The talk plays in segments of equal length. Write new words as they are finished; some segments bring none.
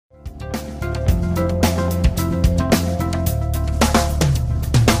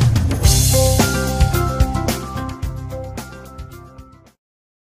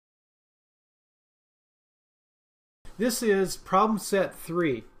This is problem set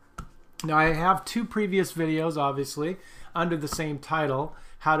 3. Now I have 2 previous videos, obviously, under the same title,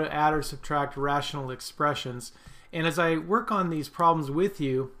 how to add or subtract rational expressions. And as I work on these problems with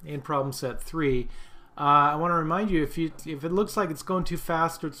you in problem set 3, I want to remind you, if it looks like it's going too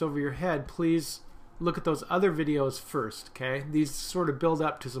fast or it's over your head, please look at those other videos first, okay? These sort of build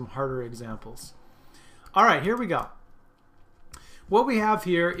up to some harder examples. All right, here we go. What we have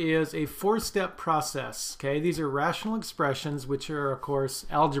here is a 4-step process, okay? These are rational expressions, which are, of course,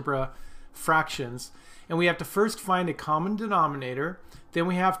 algebra fractions. And we have to first find a common denominator. Then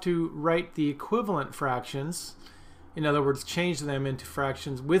we have to write the equivalent fractions. In other words, change them into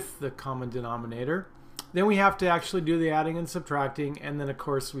fractions with the common denominator. Then we have to actually do the adding and subtracting, and then of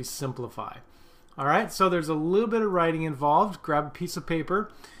course we simplify. Alright, so there's a little bit of writing involved. Grab a piece of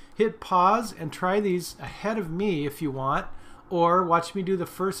paper, hit pause, and try these ahead of me if you want, or watch me do the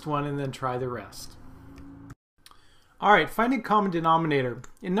first one and then try the rest. Alright, finding common denominator.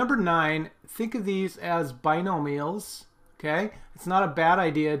 In number 9, think of these as binomials. Okay, it's not a bad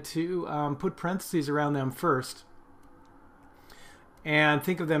idea to put parentheses around them first and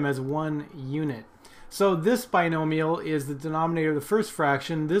think of them as one unit. So this binomial is the denominator of the first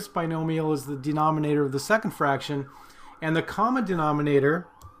fraction, this binomial is the denominator of the second fraction, and the common denominator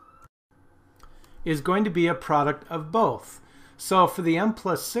is going to be a product of both. So for the m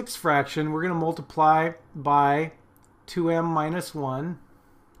plus 6 fraction, we're going to multiply by 2m minus 1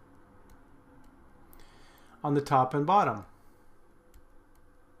 on the top and bottom.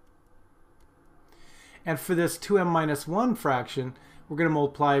 And for this 2m minus 1 fraction, we're going to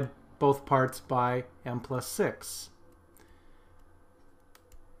multiply both parts by m plus 6.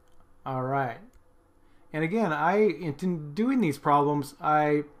 All right. And again, in doing these problems,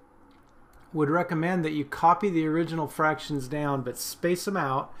 I would recommend that you copy the original fractions down, but space them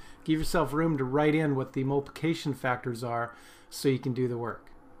out. Give yourself room to write in what the multiplication factors are so you can do the work.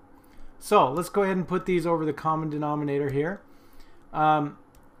 So let's go ahead and put these over the common denominator here.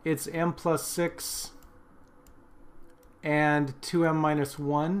 It's m plus 6 and 2m minus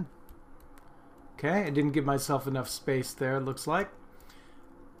 1. Okay, I didn't give myself enough space there, it looks like.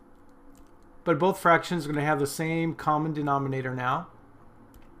 But both fractions are going to have the same common denominator now.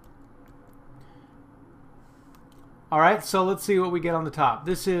 Alright, so let's see what we get on the top.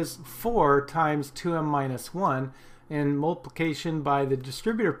 This is 4 times 2m minus 1, and multiplication by the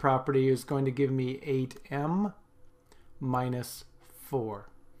distributive property is going to give me 8m minus 4.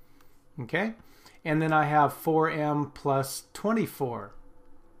 Okay? And then I have 4m plus 24.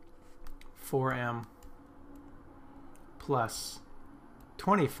 4m plus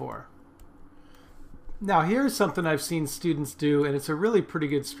 24. Now here's something I've seen students do, and it's a really pretty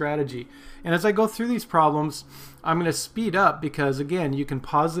good strategy. And as I go through these problems, I'm going to speed up because, again, you can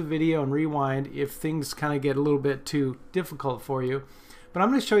pause the video and rewind if things kind of get a little bit too difficult for you. But I'm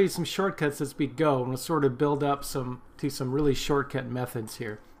going to show you some shortcuts as we go, and we'll sort of build up to some really shortcut methods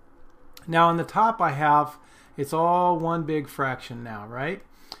here. Now on the top I have, it's all one big fraction now, right?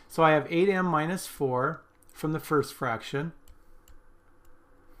 So I have 8m minus 4 from the first fraction.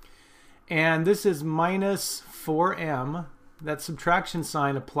 And this is minus 4m. That subtraction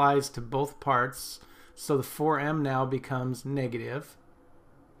sign applies to both parts. So the 4m now becomes negative.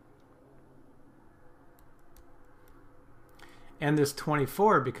 And this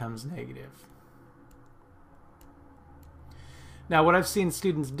 24 becomes negative. Now what I've seen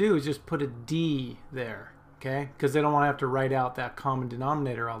students do is just put a d there, okay? Because they don't want to have to write out that common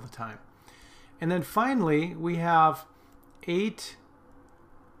denominator all the time. And then finally we have 8m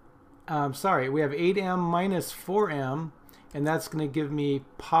minus 4m, and that's going to give me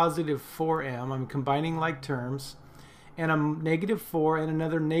positive 4m. I'm combining like terms. And a negative 4 and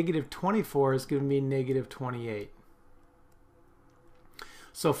another negative 24 is giving me negative 28.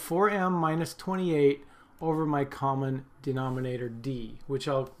 So 4m minus 28 over my common denominator d, which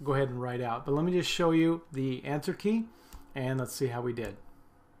I'll go ahead and write out. But let me just show you the answer key, and let's see how we did.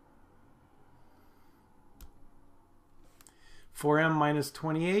 4m minus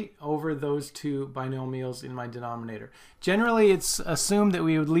 28 over those two binomials in my denominator. Generally, it's assumed that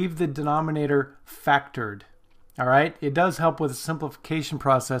we would leave the denominator factored. All right, it does help with the simplification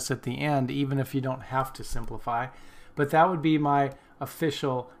process at the end, even if you don't have to simplify. But that would be my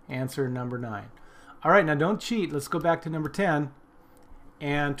official answer, number 9. All right, now don't cheat. Let's go back to number 10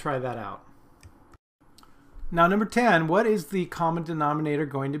 and try that out. Now number 10, what is the common denominator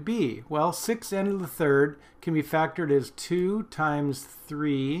going to be? Well, 6n to the third can be factored as 2 times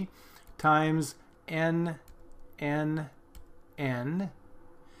 3 times n. And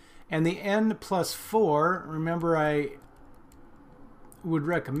the n plus 4, remember I would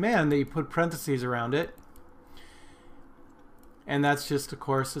recommend that you put parentheses around it. and that's just, of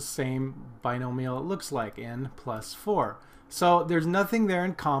course, the same binomial it looks like, n plus 4. So there's nothing there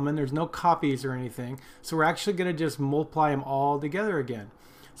in common. There's no copies or anything. So we're actually going to just multiply them all together again.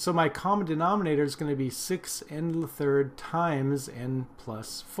 So my common denominator is going to be 6n to the third times n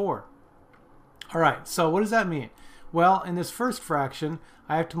plus 4. All right, so what does that mean? Well, in this first fraction,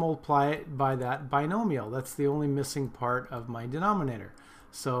 I have to multiply it by that binomial. That's the only missing part of my denominator.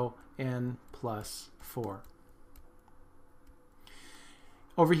 So n plus 4.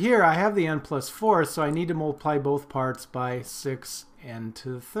 Over here, I have the n plus 4, so I need to multiply both parts by 6n to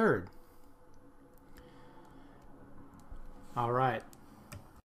the third. All right.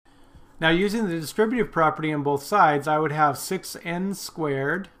 Now, using the distributive property on both sides, I would have 6n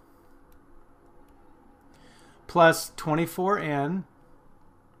squared plus 24n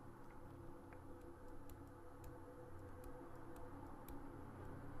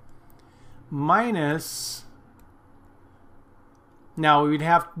minus, now we'd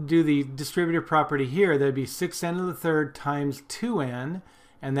have to do the distributive property here. That'd be 6n to the third times 2n,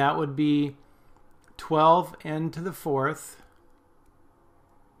 and that would be 12n to the fourth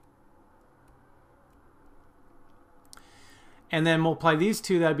and then multiply these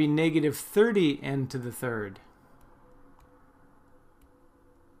two. That'd be negative 30n to the third.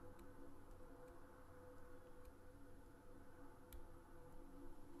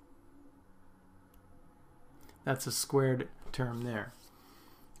 That's a squared term there.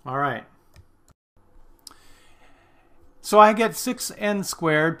 All right. So I get 6n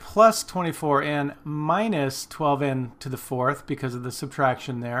squared plus 24n minus 12n to the fourth because of the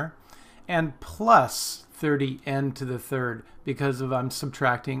subtraction there, and plus 30n to the third because of I'm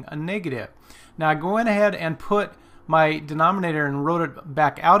subtracting a negative. Now I go ahead and put my denominator and wrote it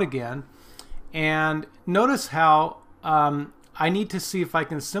back out again, and notice how I need to see if I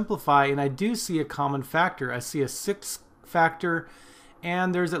can simplify, and I do see a common factor. I see a 6 factor,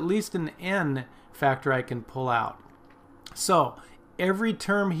 and there's at least an n factor I can pull out. So every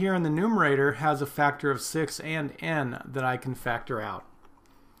term here in the numerator has a factor of 6 and n that I can factor out.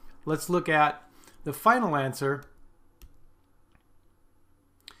 Let's look at the final answer,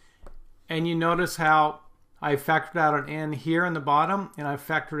 and you notice how I factored out an n here in the bottom, and I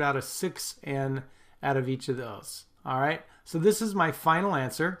factored out a 6n out of each of those. All right, so this is my final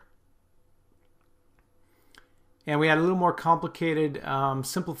answer. And we had a little more complicated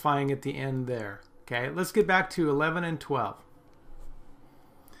simplifying at the end there. Okay, let's get back to 11 and 12.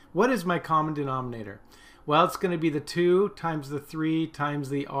 What is my common denominator? Well, it's going to be the 2 times the 3 times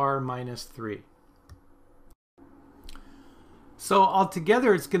the r minus 3. So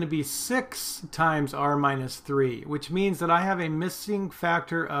altogether, it's going to be 6 times r minus 3, which means that I have a missing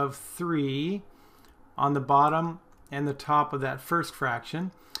factor of 3 on the bottom and the top of that first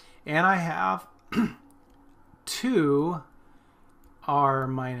fraction. And I have 2 r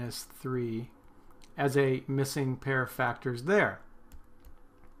minus 3 as a missing pair of factors there.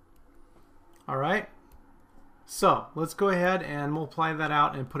 All right, so let's go ahead and multiply that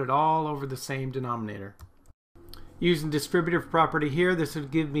out and put it all over the same denominator. Using distributive property here, this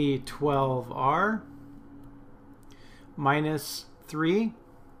would give me 12r minus 3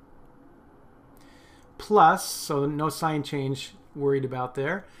 plus, so no sign change worried about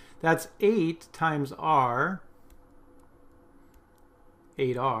there. That's 8 times r,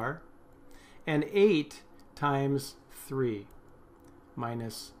 8r, and 8 times 3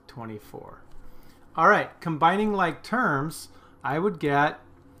 minus 24. All right, combining like terms, I would get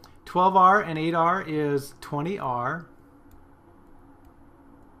 12r and 8r is 20r,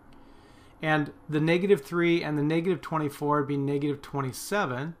 and the negative 3 and the negative 24 would be negative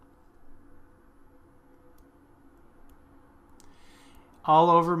 27, all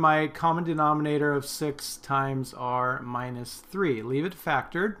over my common denominator of 6 times r minus 3. Leave it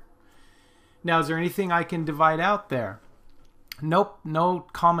factored. Now, is there anything I can divide out there? Nope, no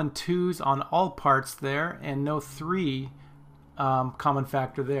common 2's on all parts there, and no 3 common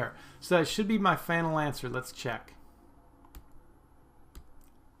factor there. So that should be my final answer. Let's check.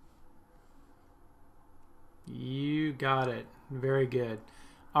 You got it. Very good.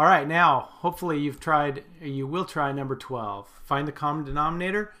 All right, now hopefully you will try number 12. Find the common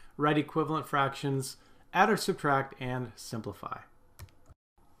denominator, write equivalent fractions, add or subtract, and simplify.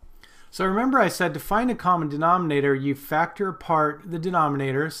 So remember I said to find a common denominator, you factor apart the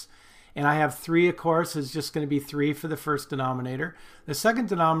denominators, and I have 3, of course, is just going to be 3 for the first denominator. The second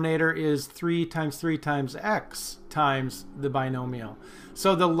denominator is 3 times x times the binomial.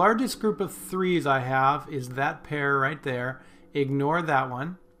 So the largest group of 3's I have is that pair right there. Ignore that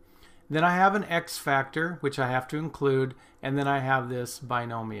one. Then I have an x factor, which I have to include, and then I have this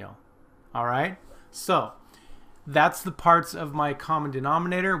binomial. All right? So That's the parts of my common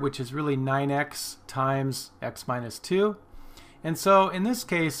denominator, which is really 9x times x minus 2. And so in this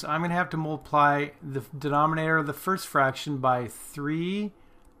case, I'm going to have to multiply the denominator of the first fraction by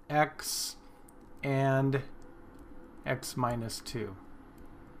 3x and x minus 2.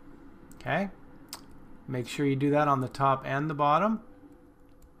 Okay? Make sure you do that on the top and the bottom.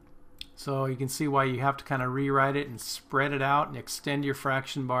 So you can see why you have to kind of rewrite it and spread it out and extend your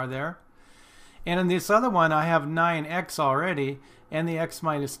fraction bar there. And in this other one, I have 9x already and the x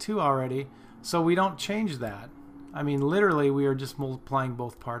minus 2 already, so we don't change that. I mean, literally, we are just multiplying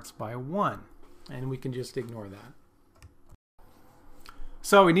both parts by 1, and we can just ignore that.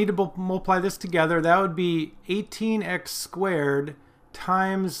 So we need to multiply this together. That would be 18x squared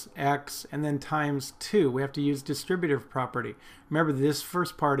times x and then times 2. We have to use distributive property. Remember, this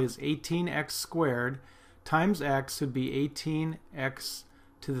first part is 18x squared times x would be 18x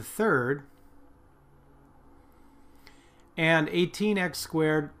to the third. And 18x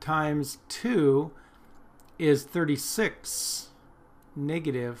squared times 2 is 36,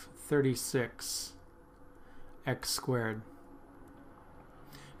 negative 36 x squared.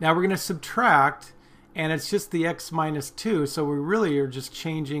 Now we're going to subtract, and it's just the x minus 2, so we really are just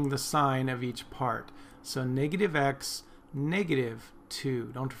changing the sign of each part. So negative x, negative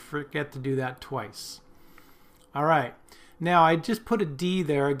 2. Don't forget to do that twice. All right. Now I just put a D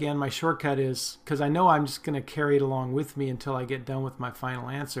there. Again, my shortcut is, because I know I'm just going to carry it along with me until I get done with my final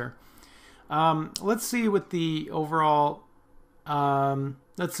answer. Let's see what the overall,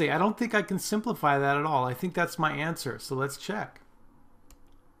 let's see, I don't think I can simplify that at all. I think that's my answer, so let's check.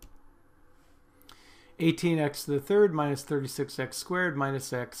 18x to the third minus 36x squared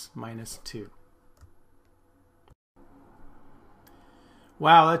minus x minus 2.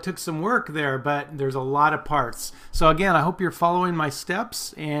 Wow, that took some work there, but there's a lot of parts. So again, I hope you're following my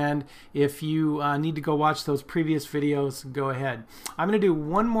steps, and if you need to go watch those previous videos, go ahead. I'm going to do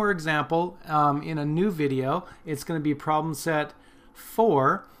one more example in a new video. It's going to be problem set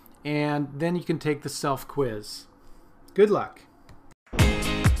 4, and then you can take the self-quiz. Good luck.